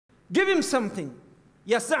Give him something.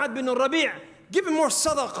 Ya Sa'ad bin Rabi', give him more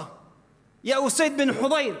sadaqah. Ya Usayd bin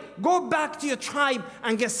Hudayr, go back to your tribe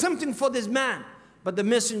and get something for this man. But the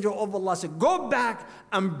Messenger of Allah said, go back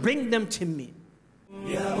and bring them to me.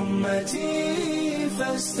 يا أمتي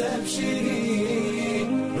فاستبشري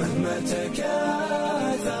مهما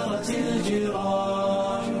تكاثرت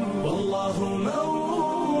الجراح والله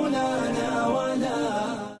مولانا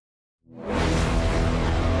ولا.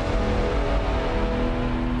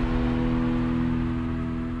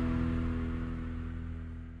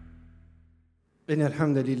 إن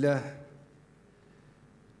الحمد لله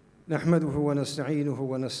نحمده ونستعينه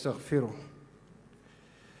ونستغفره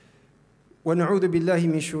ونعوذ بالله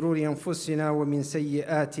من شرور أنفسنا ومن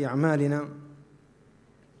سيئات أعمالنا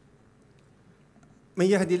من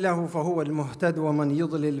يهد الله فهو المهتد ومن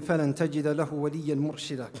يضلل فلن تجد له وليا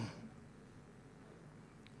مرشدا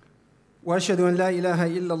وأشهد أن لا إله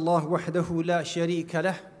إلا الله وحده لا شريك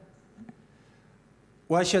له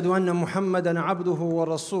وأشهد أن محمدًا عبده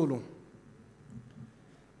ورسوله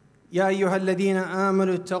يا أيها الذين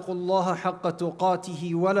آمنوا اتقوا الله حق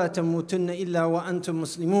تقاته ولا تموتن إلا وأنتم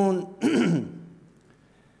مسلمون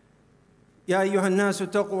يا أيها الناس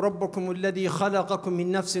اتقوا ربكم الذي خلقكم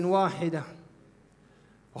من نفس واحدة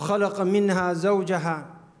وخلق منها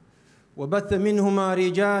زوجها وبث منهما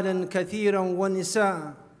رجالا كثيرا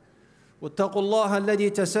ونساء واتقوا الله الذي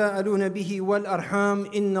تساءلون به والأرحام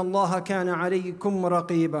إن الله كان عليكم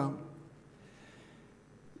رقيبا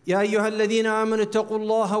يا أيها الذين آمنوا اتقوا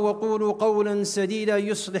الله وقولوا قولا سديدا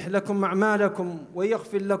يصلح لكم أعمالكم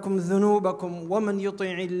ويغفر لكم ذنوبكم ومن يطع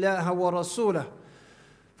الله ورسوله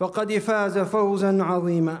فقد فاز فوزا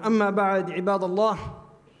عظيما. أما بعد عباد الله،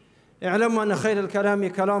 اعلموا أن خير الكلام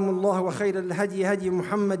كلام الله وخير الهدي هدي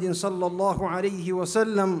محمد صلى الله عليه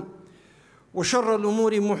وسلم وشر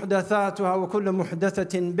الأمور محدثاتها وكل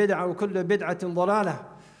محدثة بدعة وكل بدعة ضلالة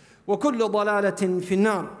وكل ضلالة في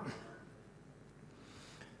النار.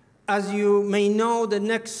 As you may know, the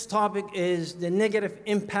next topic is the negative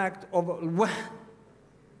impact of al-wahm.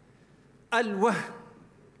 Al-wahm.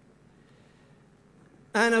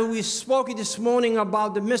 And we spoke this morning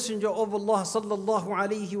about the Messenger of Allah sallallahu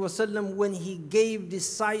alayhi wasallam when he gave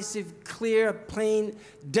decisive, clear, plain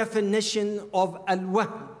definition of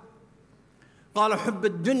al-wahm. قال حب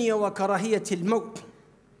الدنيا وكراهية الموت.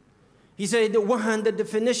 He said the wahm, the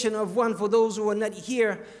definition of wahm for those who are not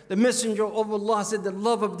here, the Messenger of Allah said the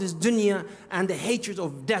love of this dunya and the hatred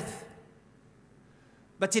of death.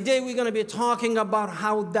 But today we're going to be talking about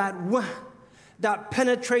how that wahm that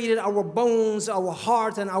penetrated our bones, our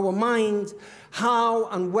heart and our minds, how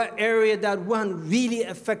and what area that wahm really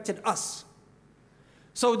affected us.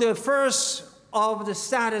 So the first of the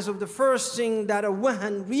status of the first thing that a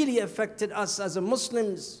wahm really affected us as a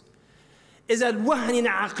Muslims is al-wahm in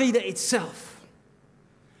aqidah itself.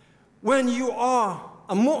 When you are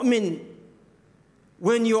a mu'min,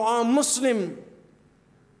 when you are a Muslim,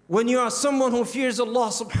 when you are someone who fears Allah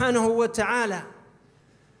subhanahu wa ta'ala,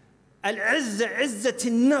 al-izzah, izzat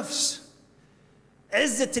al-nafs,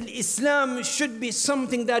 izzat al-Islam should be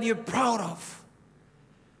something that you're proud of.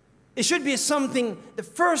 It should be something, the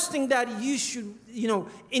first thing that you should,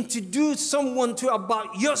 introduce someone to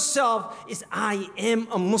about yourself is, I am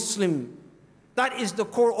a Muslim. That is the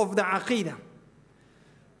core of the aqidah.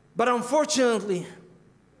 But unfortunately,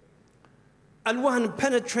 al-wahm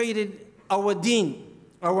penetrated our deen,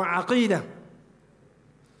 our aqidah.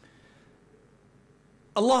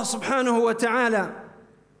 Allah subhanahu wa ta'ala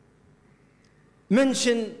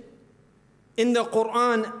mentioned in the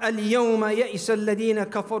Qur'an, الْيَوْمَ يَئِسَ الَّذِينَ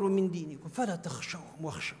كَفَرُوا مِنْ دِينِكُمْ فَلَا تَخْشَوْهُمْ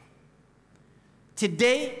وَاخْشَوْنِ.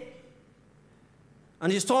 Today,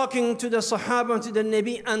 and he's talking to the Sahaba and to the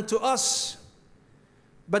Nabi and to us,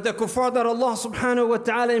 but the kuffar that Allah subhanahu wa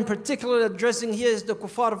ta'ala in particular addressing here is the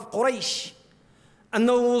kuffar of Quraysh and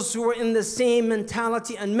those who were in the same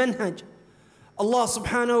mentality and manhaj. Allah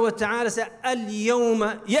subhanahu wa ta'ala said,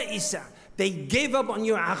 Al-yawma ya'isa. They gave up on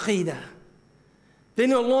your aqidah. They're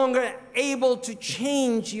no longer able to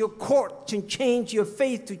change your court, to change your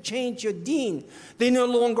faith, to change your deen. They no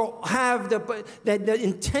longer have the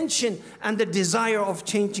intention and the desire of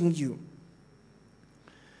changing you.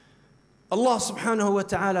 Allah subhanahu wa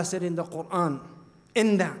ta'ala said in the Quran,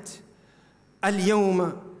 in that,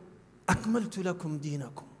 Al-yawma akmaltu lakum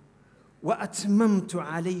dinakum wa atmamtu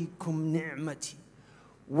alaykum ni'mati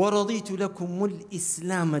wa raditu lakum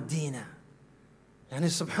al-islam dina. And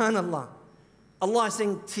subhanallah, Allah is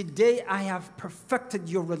saying, today I have perfected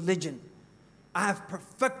your religion. I have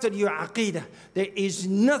perfected your aqeedah. There is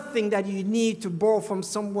nothing that you need to borrow from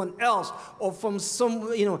someone else or from some,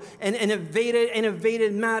 and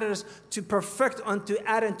innovated matters to perfect and to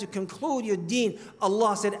add and to conclude your deen.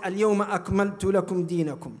 Allah said, Al-yawma akmaltu lakum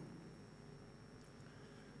deenakum.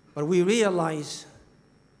 But we realize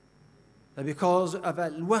that because of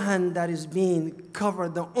al-wahan that is being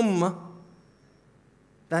covered the ummah,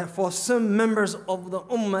 that for some members of the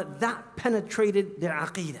ummah, that penetrated their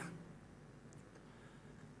aqeedah.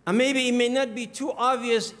 And maybe it may not be too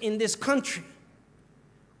obvious in this country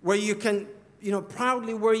where you can,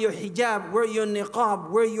 proudly wear your hijab, wear your niqab,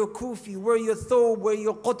 wear your kufi, wear your thob, wear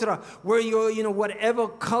your qutra, wear your, whatever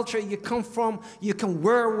culture you come from, you can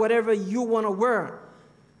wear whatever you want to wear.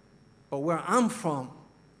 But where I'm from,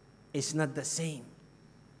 it's not the same.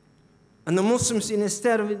 And the Muslims,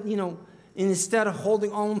 instead of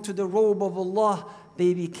holding on to the robe of Allah,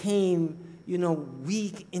 they became,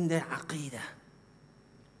 weak in their aqeedah.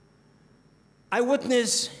 I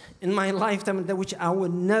witnessed in my lifetime that which I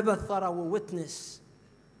would never thought I would witness.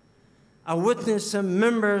 I witnessed some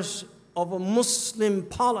members of a Muslim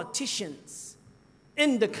politicians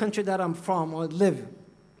in the country that I'm from or live,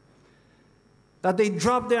 that they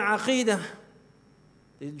dropped their aqeedah,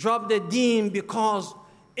 they dropped their deen, because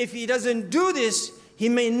if he doesn't do this, he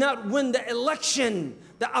may not win the election,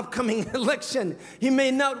 the upcoming election. He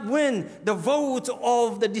may not win the vote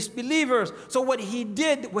of the disbelievers. So what he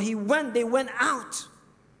did, they went out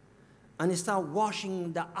and they started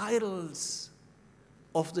washing the idols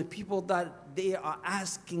of the people that they are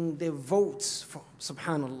asking their votes for.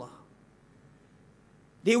 Subhanallah.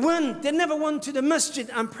 They never went to the masjid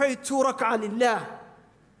and prayed 2 rak'ah lillah.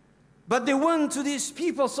 But they went to these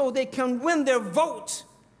people so they can win their vote.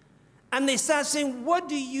 And they start saying, what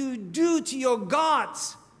do you do to your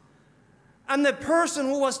gods? And the person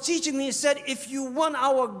who was teaching me said, if you want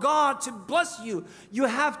our God to bless you, you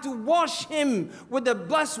have to wash him with the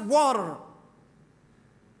blessed water.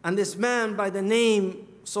 And this man by the name,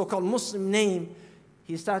 so-called Muslim name,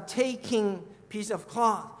 he started taking a piece of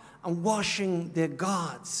cloth and washing their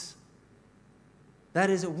gods. That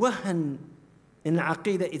is a wahan in the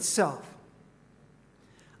aqeedah itself.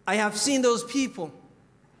 I have seen those people,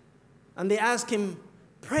 and they ask him,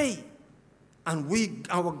 pray, and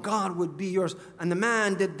our God would be yours. And the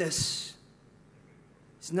man did this.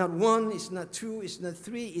 It's not one, it's not two, it's not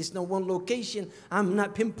three, it's not one location. I'm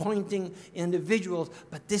not pinpointing individuals,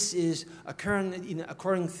 but this is occurring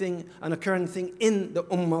thing in the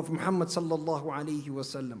ummah of Muhammad sallallahu alayhi wa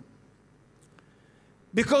sallam.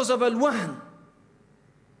 Because of al-wahan,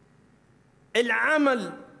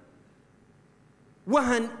 al-amal,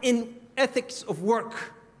 wahan in ethics of work.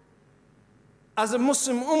 As a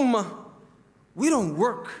Muslim ummah, we don't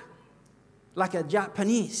work like a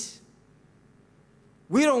Japanese.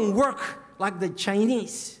 We don't work like the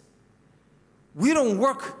Chinese. We don't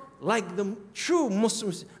work like the true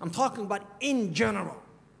Muslims. I'm talking about in general.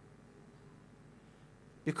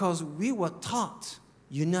 Because we were taught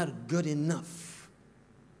you're not good enough.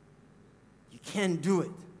 You can't do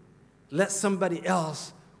it. Let somebody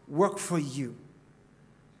else work for you.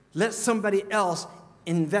 Let somebody else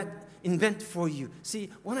invent for you. See,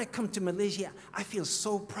 when I come to Malaysia, I feel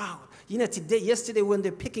so proud. Yesterday when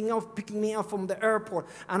they're picking me up from the airport,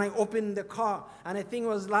 and I opened the car, and I think it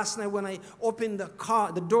was last night when I opened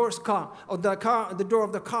the door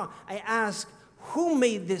of the car, I asked, who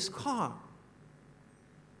made this car?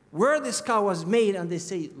 Where this car was made, and they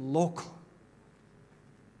say local.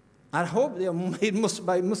 I hope they are made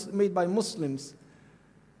by Muslims.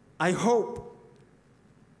 I hope.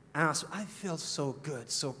 And I feel so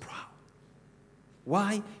good, so proud.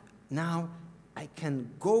 Why? Now I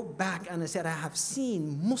can go back and I said, I have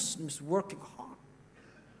seen Muslims working hard.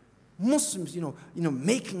 Muslims,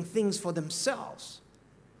 making things for themselves.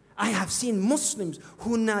 I have seen Muslims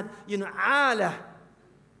who not, ala.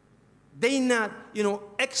 They not,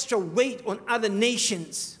 extra weight on other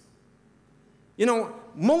nations.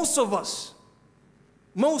 Most of us,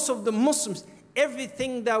 most of the Muslims,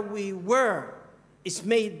 everything that we wear is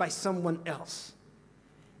made by someone else.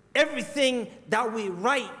 Everything that we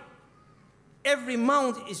write, every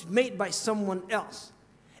mount is made by someone else.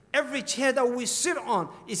 Every chair that we sit on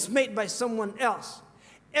is made by someone else.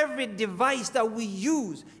 Every device that we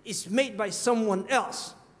use is made by someone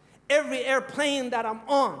else. Every airplane that I'm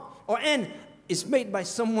on or in is made by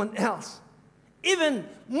someone else. Even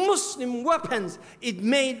Muslim weapons is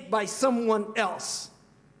made by someone else.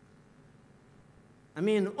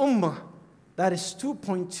 Ummah that is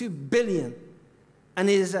 2.2 billion, and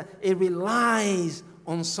it relies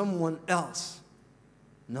on someone else.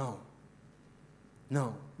 No.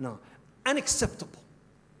 Unacceptable.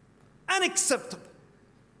 Unacceptable.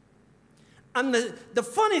 And the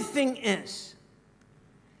funny thing is,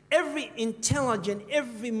 every intelligent,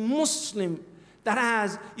 every Muslim that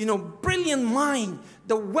has, brilliant mind,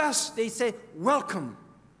 the West, they say, welcome.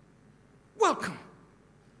 Welcome.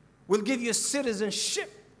 We'll give you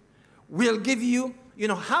citizenship. We'll give you,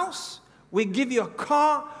 house. We'll give you a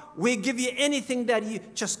car. We'll give you anything that you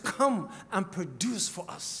just come and produce for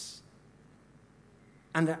us.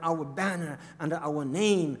 Under our banner, under our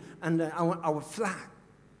name, under our flag.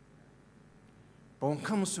 But when it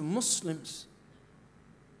comes to Muslims,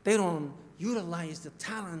 they don't utilize the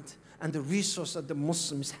talent and the resource that the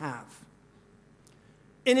Muslims have.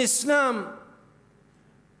 In Islam,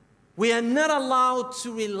 we are not allowed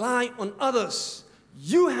to rely on others.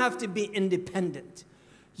 You have to be independent.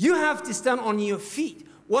 You have to stand on your feet.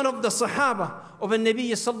 One of the Sahaba of the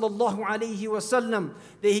Nabi sallallahu alayhi wa sallam,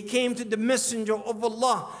 that he came to the Messenger of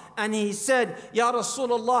Allah and he said, Ya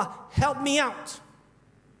Rasulullah, help me out.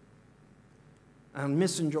 And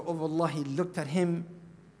Messenger of Allah, he looked at him.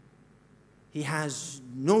 He has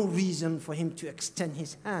no reason for him to extend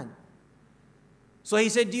his hand. So he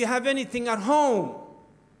said, do you have anything at home?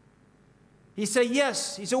 He said,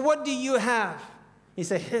 yes. He said, what do you have? He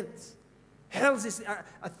said, health. Health is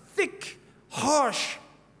a thick, harsh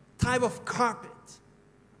type of carpet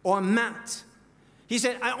or mat. He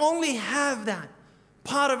said, I only have that.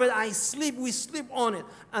 Part of it we sleep on it.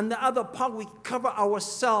 And the other part we cover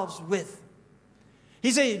ourselves with.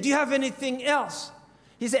 He said, do you have anything else?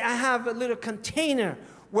 He said, I have a little container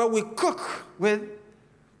where we cook with,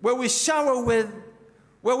 where we shower with,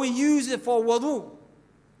 where we use it for wudu.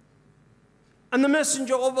 And the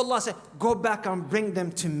Messenger of Allah said, go back and bring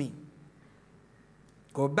them to me.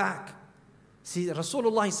 Go back. See,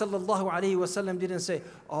 Rasulullah sallallahu alayhi wa sallam didn't say,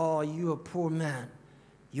 oh, you a poor man.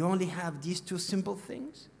 You only have these two simple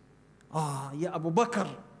things? Ah, Ya Abu Bakr,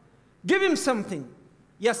 give him something.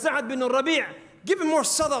 Ya Sa'ad bin Rabi', give him more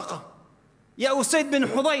sadaqah. Ya Usayd bin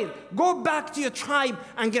Hudayr, go back to your tribe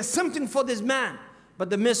and get something for this man. But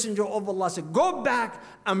the Messenger of Allah said, go back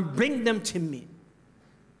and bring them to me.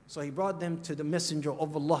 So he brought them to the Messenger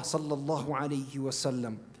of Allah sallallahu alayhi wa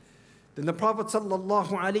sallam. Then the Prophet sallallahu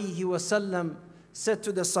alayhi wa sallam said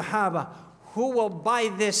to the Sahaba, who will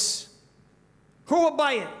buy this? Who will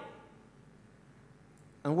buy it?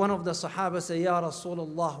 And one of the Sahaba said, Ya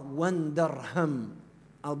Rasulullah, 1 dirham.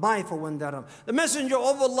 I'll buy it for 1 dirham. The Messenger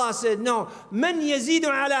of Allah said, no, man yazidu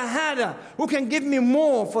ala hada. Who can give me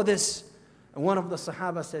more for this? And one of the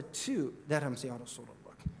Sahaba said, 2 dirhams, Ya Rasulullah.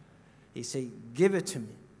 He said, give it to me.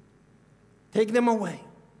 Take them away.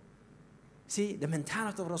 See, the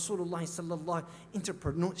mentality of Rasulullah sallallahu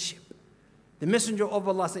entrepreneurship. The Messenger of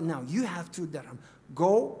Allah said, now you have 2 dirham.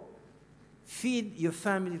 Go, feed your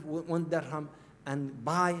family with 1 dirham and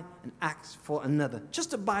buy an axe for another.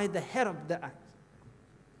 Just to buy the head of the axe.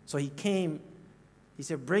 So he came, he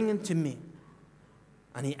said, bring him to me.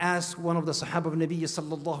 And he asked one of the Sahaba of Nabi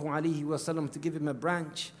sallallahu alayhi wa sallam to give him a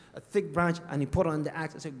branch, a thick branch, and he put it on the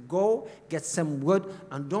axe and said, go get some wood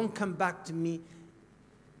and don't come back to me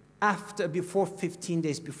before 15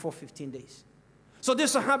 days. So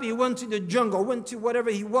this Sahaba, he went to the jungle, went to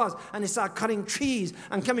whatever he was, and he started cutting trees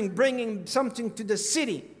and bringing something to the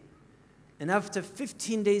city. And after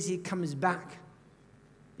 15 days, he comes back,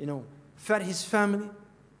 fed his family,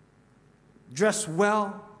 dressed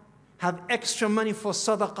well, have extra money for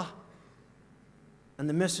sadaqah. And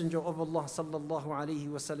the Messenger of Allah sallallahu alayhi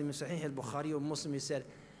wa sallam in Sahih al-Bukhari or Muslim, he said,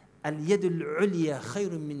 Al-yad al-ulya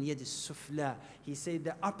khayrun min yad al-sufla. He said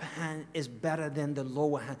the upper hand is better than the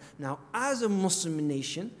lower hand. Now, as a Muslim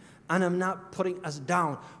nation, and I'm not putting us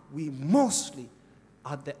down, we mostly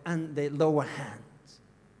are the lower hands.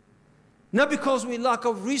 Not because we lack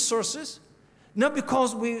of resources, not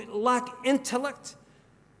because we lack intellect,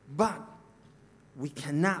 but we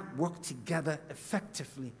cannot work together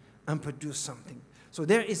effectively and produce something. So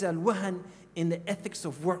there is al-wahan in the ethics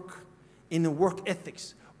of work, in the work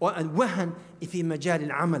ethics, or al-wahan fi majal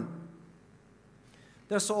al-amal.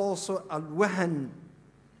 There's also al-wahan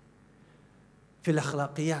fi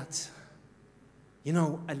al-akhlaqiyat.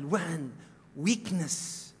 Al-wahan,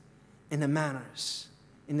 weakness in the manners,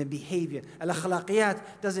 in the behavior. Al-akhlaqiyat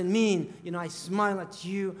doesn't mean, I smile at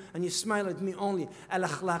you and you smile at me only.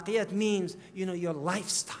 Al-akhlaqiyat means, your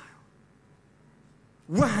lifestyle.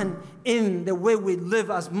 Wahan in the way we live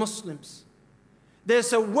as Muslims.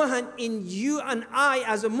 There's a wahan in you and I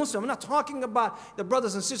as a Muslim. I'm not talking about the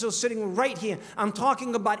brothers and sisters sitting right here. I'm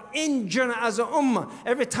talking about in general as a ummah.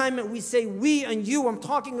 Every time we say we and you, I'm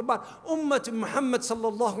talking about ummah to Muhammad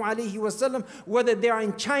sallallahu alayhi wa sallam, whether they are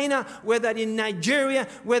in China, whether in Nigeria,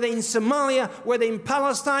 whether in Somalia, whether in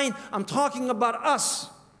Palestine. I'm talking about us.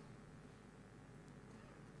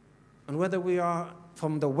 and whether we are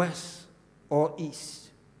from the west or east.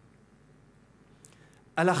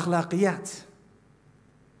 Al-akhlaqiyat.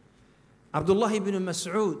 Abdullah ibn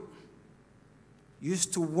Mas'ud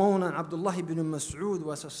used to warn, and Abdullah ibn Mas'ud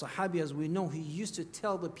was a Sahabi, as we know. He used to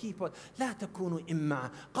tell the people, لا تكونوا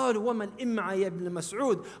إمعا. قالوا وما الإمعا يا ابن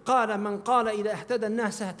مسعود؟ قال من قال إذا اهتدى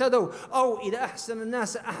الناس اهتدوا أو إذا أحسن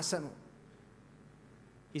الناس أحسنوا.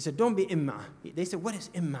 He said, don't be imma. They said, what is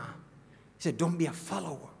imma? He said, don't be a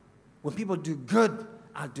follower. When people do good,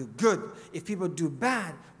 I'll do good. If people do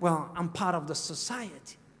bad, well, I'm part of the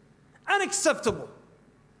society. Unacceptable.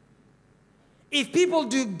 If people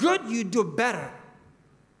do good, you do better.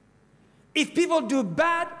 If people do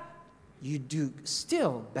bad, you do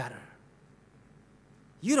still better.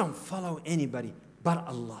 You don't follow anybody but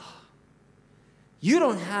Allah. You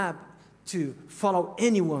don't have to follow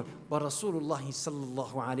anyone but Rasulullah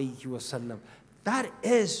sallallahu alayhi wa sallam. That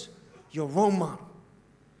is your role model.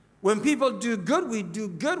 When people do good, we do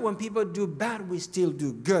good. When people do bad, we still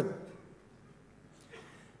do good.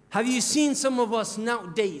 Have you seen some of us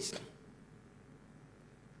nowadays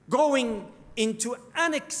going into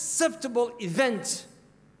unacceptable event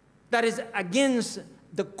that is against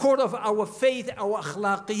the core of our faith, our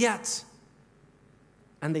akhlaqiyat?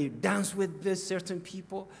 And they dance with this certain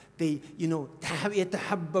people. They, يَتَحَبَّبُونَ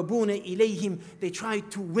إِلَيْهِمْ. They try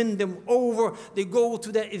to win them over. They go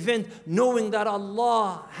to the event knowing that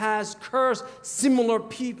Allah has cursed similar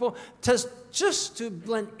people just to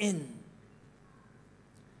blend in.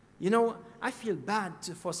 You know, I feel bad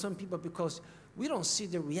for some people because we don't see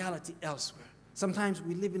the reality elsewhere. Sometimes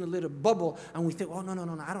we live in a little bubble and we think, oh, no,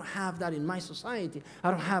 I don't have that in my society.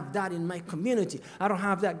 I don't have that in my community. I don't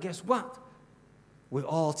have that. Guess what? We're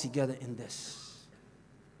all together in this.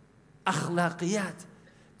 Akhlaqiyat,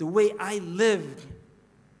 the way I live,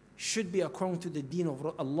 should be according to the deen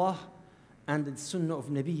of Allah and the sunnah of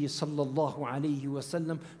Nabi sallallahu alayhi wa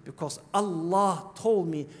sallam, because Allah told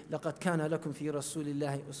me, لَقَدْ كَانَ لَكُمْ فِي رَسُولِ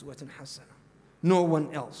اللَّهِ أُسْوَةٌ حَسَنَةٌ. No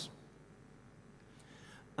one else.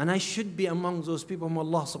 And I should be among those people whom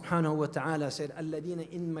Allah subhanahu wa ta'ala said,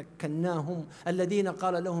 الَّذِينَ إِن مَكَّنَّاهُمْ الَّذِينَ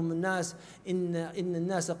قَالَ لَهُمُ النَّاسِ إِنَّ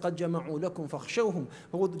النَّاسَ قَدْ جَمَعُوا لَكُمْ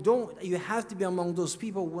فَاخْشَوْهُمْ. You have to be among those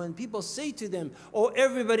people when people say to them, oh,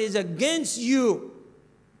 everybody is against you.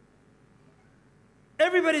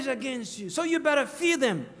 Everybody's against you, so you better fear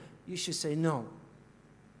them. You should say, no,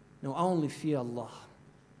 I only fear Allah.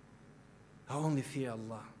 I only fear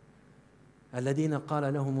Allah. الذين قال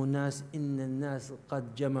لهم الناس إن الناس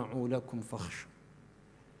قد جمعوا لكم فاخشوا.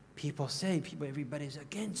 People say, everybody's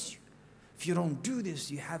against you. If you don't do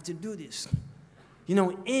this, you have to do this. You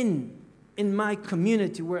know, in my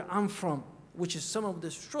community where I'm from, which is some of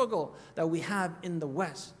the struggle that we have in the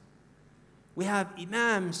West, we have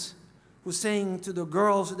imams who's saying to the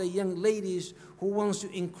girls, the young ladies who wants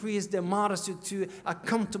to increase their modesty to a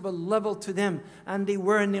comfortable level to them, and they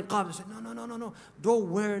wear niqab. They say, no,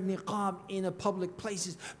 don't wear niqab in a public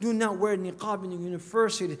places. Do not wear niqab in the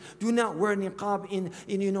university. Do not wear niqab in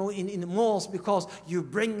the malls, because you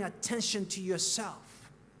bring attention to yourself.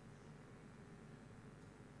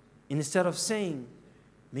 Instead of saying,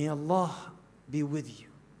 may Allah be with you.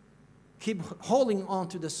 Keep holding on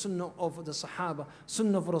to the sunnah of the Sahaba,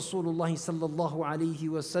 sunnah of Rasulullah sallallahu alayhi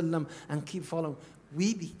wa sallam, and keep following.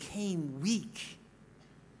 We became weak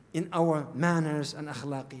in our manners and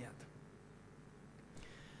akhlaqiyat.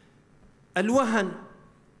 Al-wahan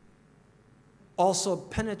also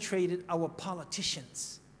penetrated our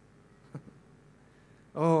politicians.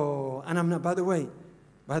 Oh, and I'm not, by the way,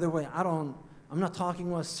 I'm not talking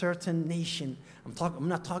about a certain nation. I'm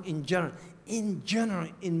not talking in general. In general,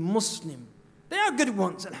 in Muslim, they are good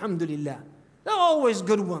ones, alhamdulillah. They're always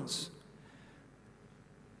good ones.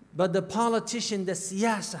 But the politician, the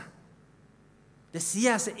siyasa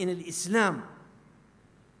in Islam,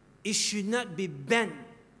 it should not be bent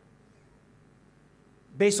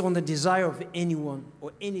based on the desire of anyone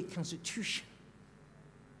or any constitution.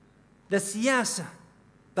 The siyasa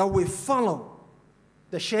that we follow,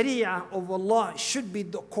 the sharia of Allah, should be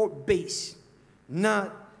the court base,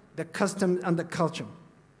 not the custom and the culture.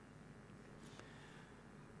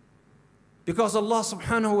 Because Allah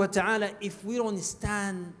subhanahu wa ta'ala, if we don't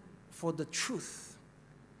stand for the truth,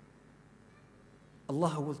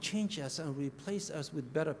 Allah will change us and replace us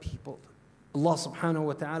with better people. Allah subhanahu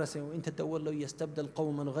wa ta'ala says, وَإِن تَتَوَلَّوْا يَسْتَبْدَلْ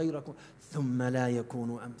قَوْمًا غَيْرَكُمْ ثُمَّ لَا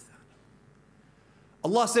يَكُونُوا أَمْثَالًا.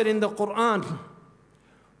 Allah said in the Qur'an,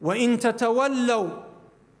 وَإِن تَتَوَلَّوْا,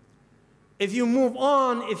 if you move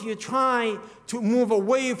on, if you try to move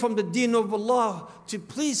away from the deen of Allah to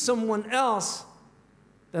please someone else,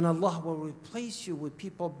 then Allah will replace you with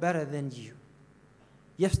people better than you.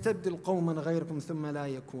 يستبدل قوما غيركم ثم لا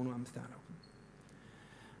يكونوا أمثالكم.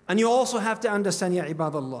 And you also have to understand, ya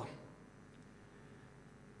ibadallah,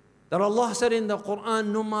 that Allah said in the Quran,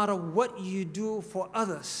 no matter what you do for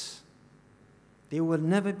others, they will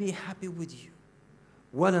never be happy with you.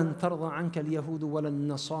 وَلَن تَرْضَ عَنْكَ الْيَهُودُ وَلَا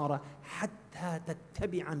النَّصَارَى حَتَّى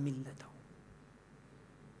تَتَّبِعَ مِلَّتَهُمْ.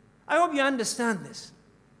 I hope you understand this.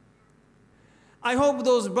 I hope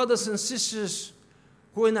those brothers and sisters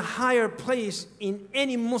who are in a higher place in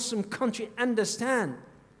any Muslim country understand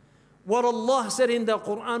what Allah said in the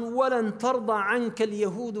Quran, وَلَن تَرْضَ عَنْكَ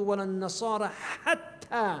الْيَهُودُ وَلَا النَّصَارَى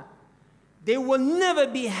حَتَّى. They will never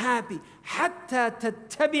be happy حَتَّى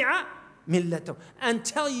تَتَّبِعَ مِلَّتَهُمْ,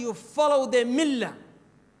 until you follow their millah.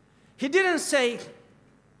 He didn't say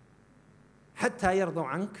حَتَّى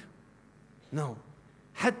يَرْضَوْا عَنْكَ. No.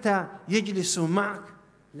 حَتَّى يَجْلِسُوا مَعَكَ.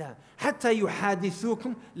 لا. حَتَّى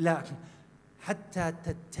يُحَادِثُوكُمْ. لا. حَتَّى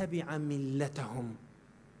تَتَّبِعَ مِلَّتَهُمْ.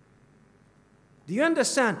 Do you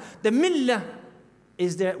understand? The millah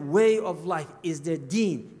is their way of life, is their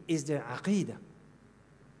deen, is their aqidah.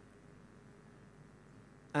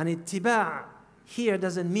 And ittiba' here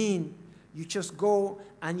doesn't mean you just go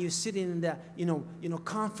and you sit in the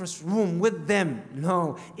conference room with them.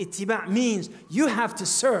 No, ittiba' means you have to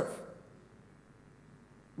serve.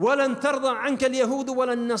 وَلَن تَرْضَى عَنْكَ الْيَهُودُ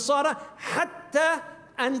وَلَا النَّصَارَى حَتَّى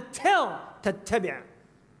until تَتَّبِعَ.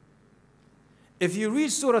 If you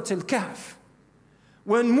read Surah Al-Kahf,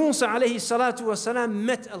 when Musa alayhi salatu wasalam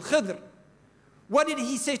met Al-Khidr, what did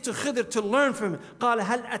he say to Khidr to learn from him? قَالَ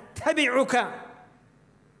هَلْ أَتَّبِعُكَ.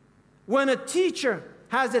 When a teacher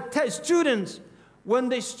has when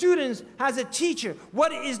the students has a teacher,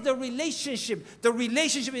 what is the relationship? The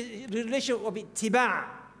relationship is the relationship of ittiba'.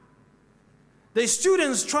 The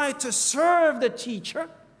students try to serve the teacher.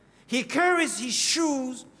 He carries his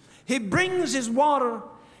shoes, he brings his water,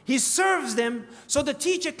 he serves them so the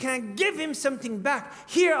teacher can give him something back.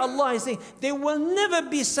 Here Allah is saying, they will never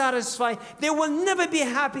be satisfied, they will never be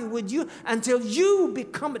happy with you until you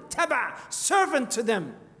become a taba', servant to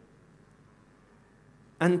them.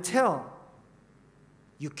 Until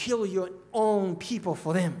you kill your own people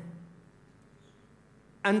for them.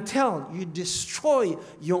 Until you destroy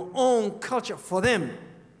your own culture for them.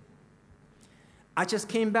 I just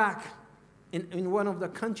came back in one of the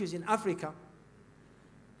countries in Africa.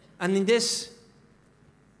 And in this,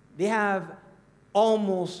 they have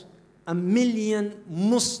almost 1 million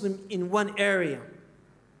Muslims in one area.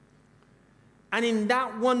 And in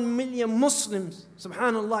that 1 million Muslims,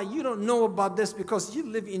 subhanAllah, you don't know about this because you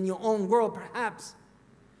live in your own world perhaps.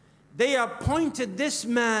 They appointed this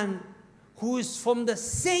man who is from the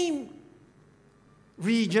same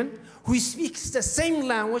region, who speaks the same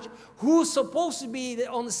language, who's supposed to be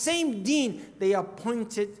on the same deen. They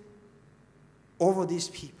appointed over these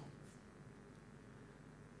people.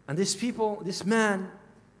 And these people, this man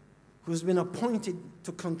who's been appointed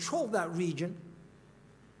to control that region,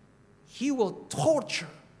 he will torture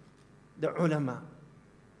the ulama.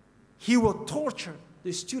 He will torture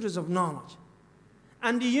the students of knowledge.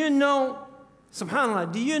 And do you know,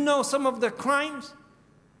 subhanAllah, do you know some of the crimes?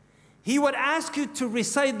 He would ask you to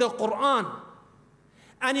recite the Qur'an.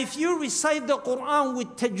 And if you recite the Qur'an with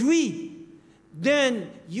tajweed,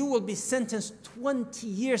 then you will be sentenced 20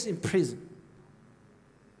 years in prison.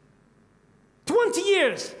 20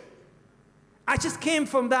 years. I just came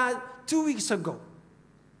from that 2 weeks ago.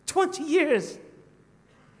 20 years.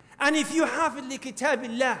 And if you have it li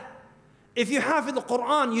kitabillah, if you have it the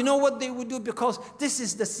Quran, you know what they would do, because this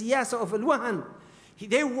is the siyasa of al-wahan.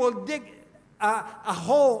 They will dig a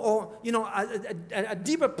hole, or a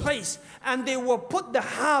deeper place, and they will put the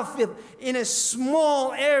hafiz in a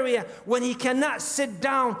small area when he cannot sit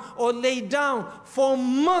down or lay down for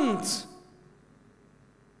months.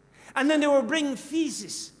 And then they will bring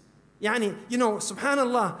feces,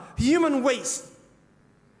 subhanallah, human waste,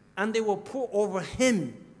 and they will pour over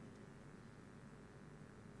him.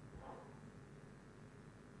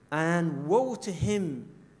 And woe to him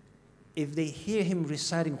if they hear him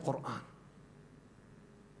reciting Qur'an.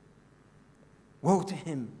 Woe to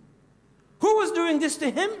him. Who was doing this to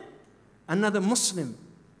him? Another Muslim.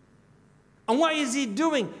 And why is he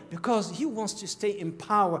doing? Because he wants to stay in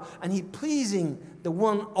power and he's pleasing the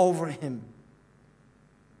one over him.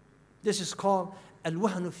 This is called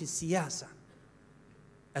al-wahnu fi siyasa.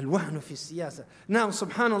 Al-wahnu fi siyasa. Now,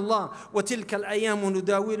 subhanallah, وَتِلْكَ الْأَيَامُ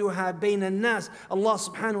نُدَاوِلُهَا بَيْنَ النَّاسِ. Allah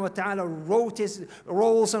subhanahu wa ta'ala wrote his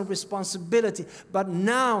roles and responsibility. But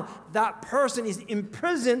now that person is in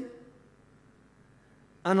prison,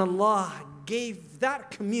 and Allah gave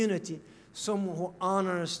that community someone who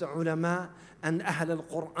honors the ulama and Ahl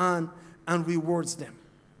al-Quran and rewards them.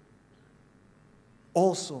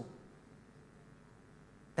 Also,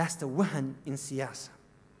 that's the wahan in siyasa.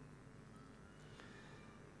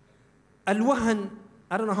 Al-wahan,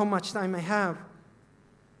 I don't know how much time I have.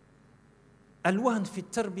 Al-wahan fi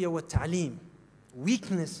tarbiya wa ta'aleem.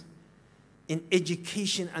 Weakness in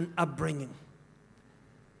education and upbringing.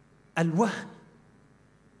 Al-wahan.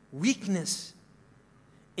 Weakness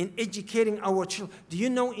in educating our children. Do you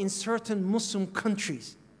know in certain Muslim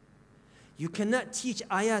countries, you cannot teach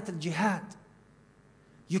ayat al-jihad.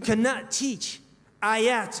 You cannot teach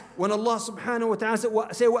ayat when Allah subhanahu wa ta'ala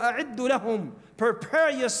say, وَأَعِدُّ لَهُمْ, prepare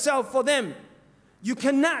yourself for them. You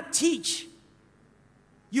cannot teach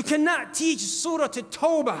Surah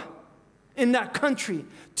At-Tawbah in that country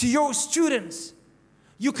to your students.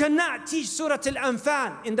 You cannot teach Surah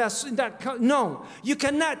Al-Anfal in that. No. You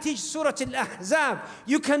cannot teach Surah Al-Ahzab.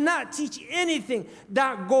 You cannot teach anything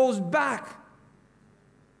that goes back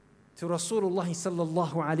to Rasulullah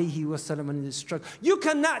sallallahu alayhi wa sallam and his struggle. You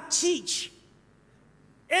cannot teach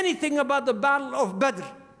anything about the battle of Badr,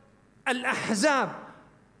 Al-Ahzab.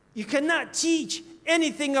 You cannot teach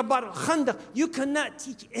anything about Khandaq. You cannot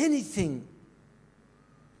teach anything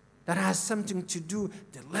that has something to do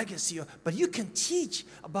with the legacy of, but you can teach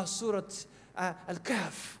about Surah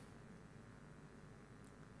Al-Kahf.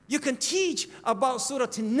 You can teach about Surah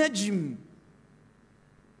Al-Najm.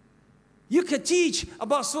 You can teach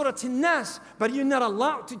about Surah Al-Nas, but you're not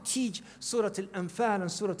allowed to teach Surah Al-Anfal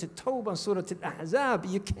and Surah Al-Tawbah and Surah Al-Ahzab.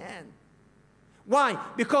 You can. Why?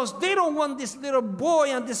 Because they don't want this little boy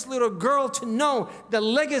and this little girl to know the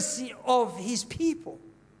legacy of his people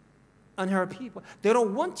and her people. They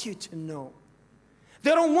don't want you to know.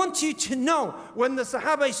 They don't want you to know when the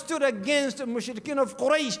Sahaba stood against the mushrikeen of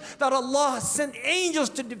Quraysh that Allah sent angels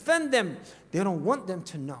to defend them. They don't want them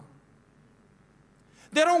to know.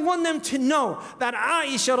 They don't want them to know that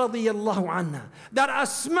Aisha radiyallahu anha, that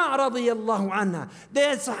Asma radiyallahu anha,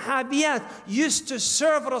 their Sahabiyat used to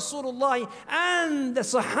serve Rasulullah and the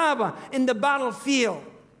Sahaba in the battlefield.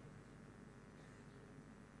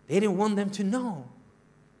 They didn't want them to know.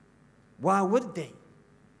 Why would they?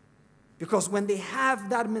 Because when they have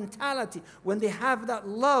that mentality, when they have that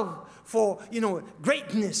love for,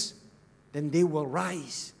 greatness, then they will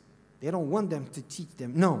rise. They don't want them to teach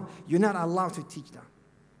them. No, you're not allowed to teach them.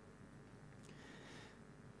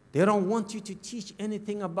 They don't want you to teach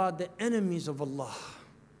anything about the enemies of Allah.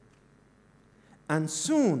 And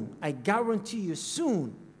soon, I guarantee you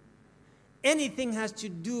soon, anything has to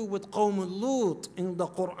do with Qawm Lut in the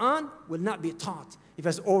Qur'an will not be taught if it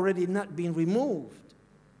has already not been removed.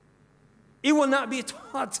 It will not be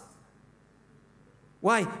taught.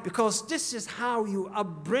 Why? Because this is how you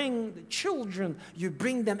upbring the children. You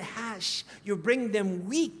bring them harsh. You bring them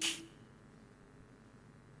weak.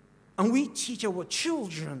 And we teach our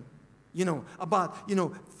children, about,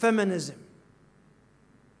 feminism.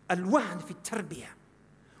 Al-wahn fi tarbiyah.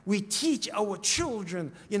 We teach our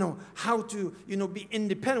children, how to, be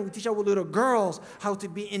independent. We teach our little girls how to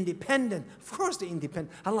be independent. Of course they're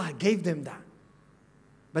independent. Allah gave them that.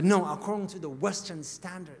 But no, according to the Western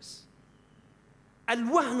standards.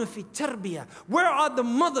 Al-wahn fi tarbiyah. Where are the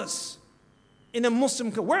mothers in a Muslim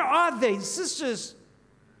country? Where are they, sisters,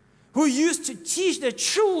 who used to teach their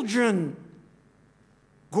children,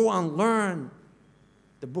 go and learn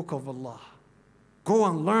the book of Allah. Go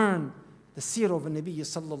and learn the seerah of the Nabi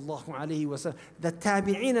sallallahu alayhi wa sallam. The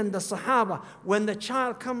tabi'in and the sahaba, when the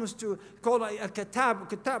child comes to call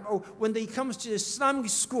al-kitab, or when he comes to Islamic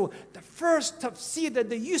school, the first tafsir that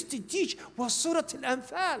they used to teach was Surah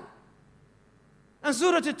Al-Anfal and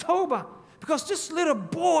Surah Al-Tawbah. Because this little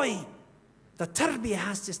boy, the tarbiyah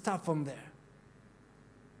has to start from there.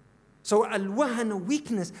 So al-wahan,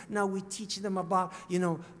 weakness, now we teach them about,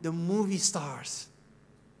 the movie stars.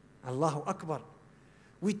 Allahu Akbar.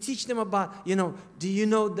 We teach them about, do you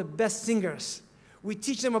know the best singers? We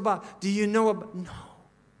teach them about, do you know about, no.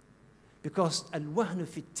 Because al-wahn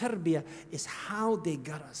fi tarbiyah is how they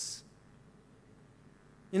got us.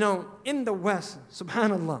 In the West,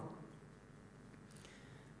 subhanallah,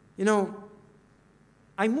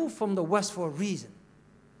 I moved from the West for a reason.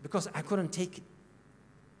 Because I couldn't take it.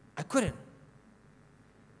 I couldn't.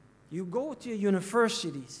 You go to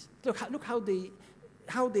universities. Look how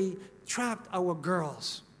they trapped our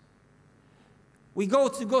girls. We go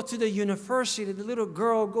to the university. The little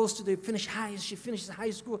girl goes to she finishes high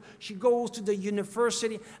school. She goes to the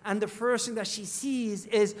university, and the first thing that she sees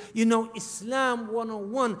is, Islam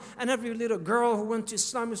 101. And every little girl who went to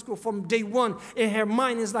Islamic school from day one, in her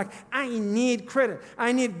mind is like, I need credit.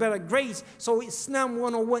 I need better grades. So Islam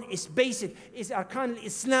 101 is basic. It's Arkan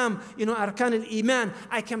al-Islam, Arkan al-Iman.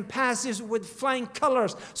 I can pass this with flying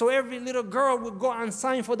colors. So every little girl would go and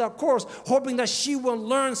sign for that course, hoping that she will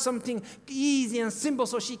learn something easy and simple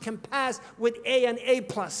so she can pass with A and A+.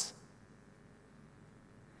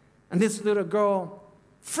 And this little girl,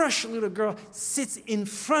 fresh little girl, sits in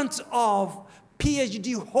front of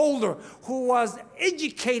PhD holder who was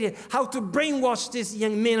educated how to brainwash these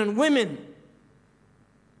young men and women.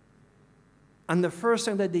 And the first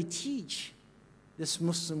thing that they teach these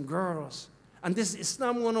Muslim girls, and this is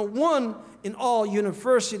Islam 101 in all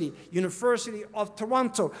University of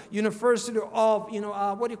Toronto, University of,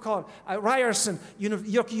 Ryerson,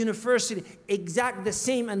 York University, exact the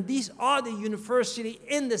same. And these are the university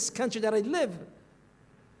in this country that I live.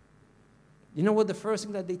 You know what the first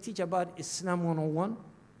thing that they teach about Islam 101?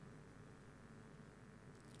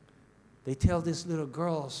 They tell these little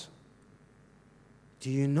girls,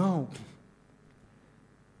 do you know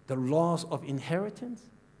the laws of inheritance?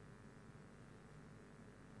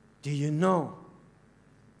 Do you know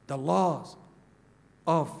the laws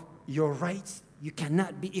of your rights? You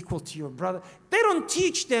cannot be equal to your brother. They don't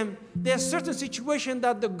teach them there's certain situation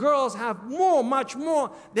that the girls have much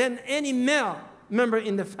more than any male member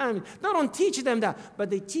in the family. They don't teach them that,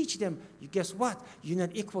 but they teach them, guess what? You're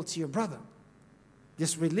not equal to your brother.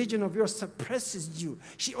 This religion of yours suppresses you.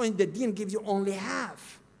 The deen gives you only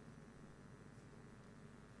half.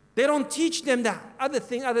 They don't teach them that other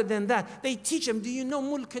thing other than that. They teach them, do you know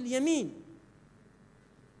mulk al-yamin?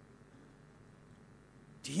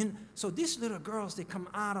 So these little girls, they come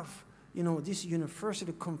out of, this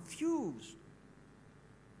university confused.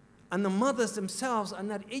 And the mothers themselves are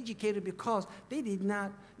not educated because they did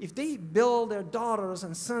not, if they build their daughters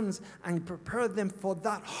and sons and prepare them for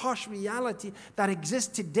that harsh reality that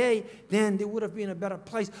exists today, then they would have been in a better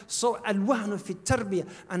place. So, al-wahnu fi tarbiyah.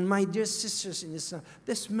 And my dear sisters in Islam,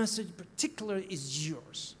 this message particularly is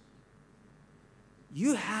yours.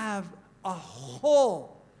 You have a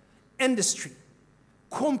whole industry,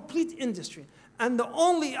 complete industry. And the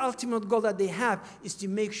only ultimate goal that they have is to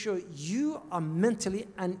make sure you are mentally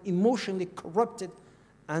and emotionally corrupted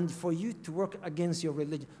and for you to work against your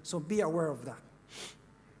religion. So be aware of that.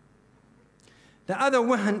 The other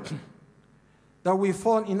one that we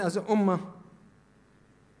fall in as a ummah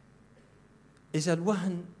is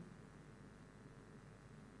al-wahn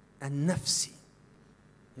al-nafsi,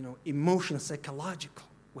 emotional, psychological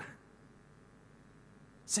wahn.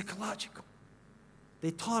 Psychological. They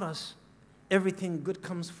taught us everything good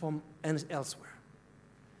comes from elsewhere.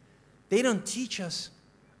 They don't teach us,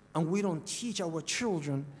 and we don't teach our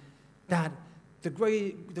children that the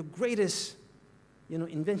greatest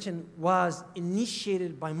invention was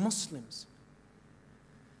initiated by Muslims.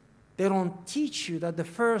 They don't teach you that the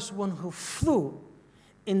first one who flew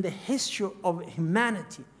in the history of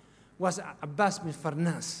humanity was Abbas bin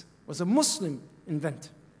Farnas, was a Muslim inventor.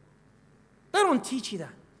 They don't teach you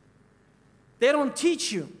that. They don't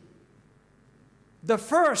teach you the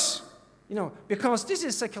first, because this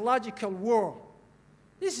is psychological war.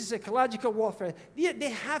 This is psychological warfare.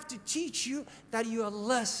 They have to teach you that you are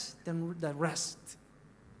less than the rest.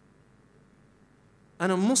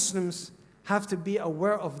 And Muslims have to be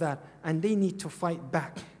aware of that, and they need to fight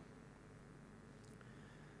back.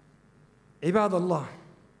 Ibadallah,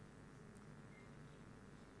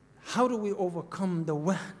 how do we overcome the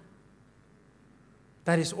wahn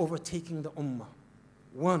that is overtaking the ummah?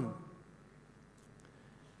 One,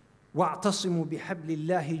 وَاعْتَصِمُوا بِحَبْلِ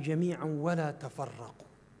اللَّهِ جَمِيعًا وَلَا تَفَرَّقُوا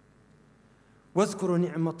وَاذْكُرُوا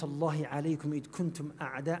نِعْمَةَ اللَّهِ عَلَيْكُمْ إِذْ كُنْتُمْ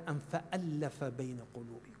أَعْدَاءً فَأَلَّفَ بَيْنَ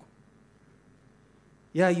قُلُوبِكُمْ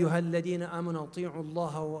يَا أَيُّهَا الَّذِينَ آمَنُوا أَطِيعُوا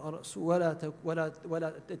اللَّهَ وَرَسُولَهُ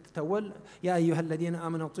يَا أَيُّهَا الَّذِينَ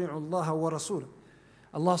آمَنُوا أَطِيعُوا اللَّهَ وَرَسُولَهُ.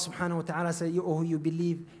 Allah subhanahu wa ta'ala said, you who you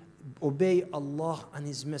believe, obey Allah and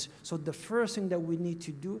His message. So the first thing that we need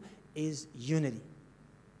to do is unity.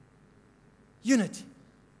 Unity.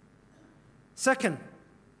 Second,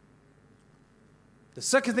 the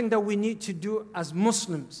second thing that we need to do as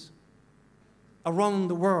Muslims around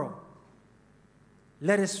the world,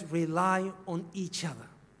 let us rely on each other.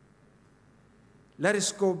 Let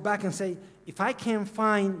us go back and say, if I can't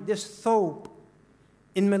find this thobe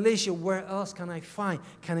in Malaysia, where else can I find?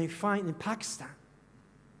 Can I find in Pakistan?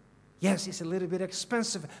 Yes, it's a little bit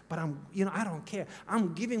expensive, but I don't care.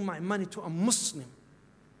 I'm giving my money to a Muslim.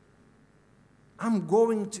 I'm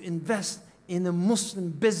going to invest in the Muslim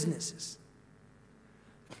businesses.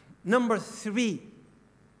 Number 3,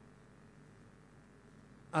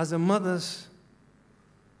 as a mothers,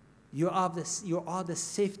 you are the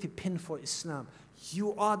safety pin for Islam.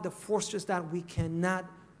 You are the fortress that we cannot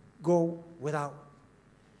go without.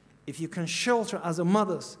 If you can shelter as a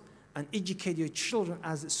mothers and educate your children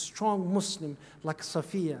as a strong Muslim, like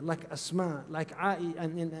Safiya, like Asma, like A'i,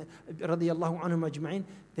 and radiyallahu anhum ajma'in,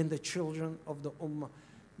 then the children of the Ummah.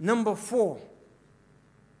 Number 4,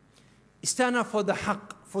 stand up for the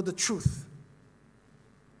haqq, for the truth.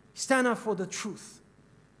 Stand up for the truth.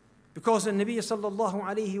 Because the Nabi sallallahu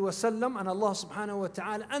alayhi wa sallam and Allah subhanahu wa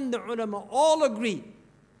ta'ala and the ulama all agree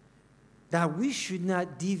that we should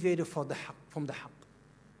not deviate from the haqq.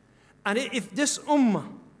 And if this ummah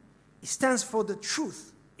stands for the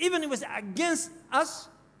truth, even if it's against us,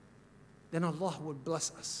 then Allah will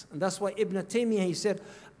bless us. And that's why Ibn Taymiyyah, he said,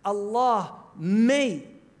 Allah may,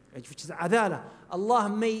 which is adala, Allah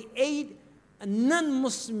may aid a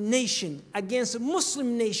non-Muslim nation against a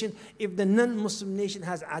Muslim nation if the non-Muslim nation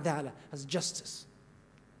has adala, has justice.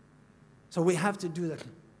 So we have to do that.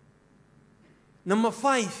 Number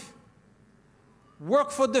 5, work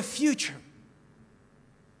for the future.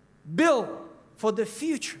 Build for the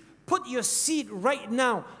future. Put your seed right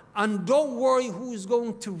now and don't worry who is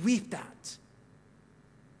going to reap that.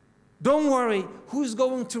 Don't worry who's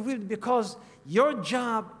going to reap it, because your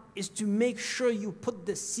job is to make sure you put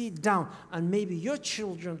the seed down and maybe your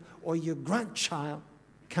children or your grandchild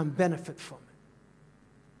can benefit from it.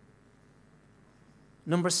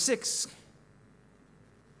 Number 6,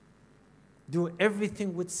 do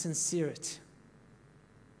everything with sincerity.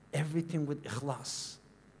 Everything with ikhlas.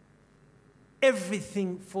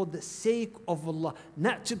 Everything for the sake of Allah.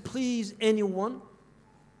 Not to please anyone.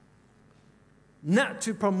 Not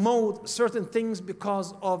to promote certain things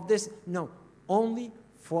because of this. No, only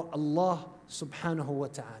for Allah subhanahu wa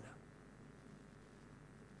ta'ala.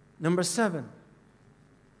 Number 7,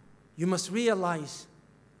 you must realize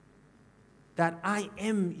that I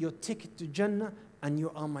am your ticket to Jannah and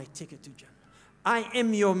you are my ticket to Jannah. I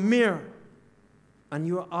am your mirror and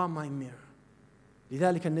you are my mirror.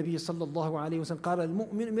 لذلك النبي صلى الله عليه وسلم قال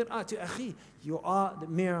المؤمن مرآة أخيه. You are the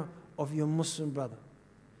mirror of your Muslim brother.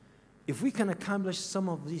 If we can accomplish some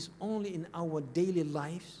of these only in our daily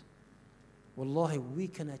lives, wallahi, we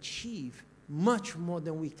can achieve much more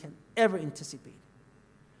than we can ever anticipate.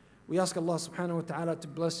 We ask Allah subhanahu wa ta'ala to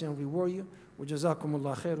bless you and reward you. وجزاكم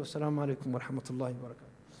الله خير والسلام عليكم ورحمة الله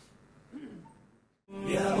وبركاته.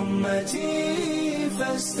 يا أمتي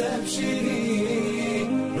فاستبشري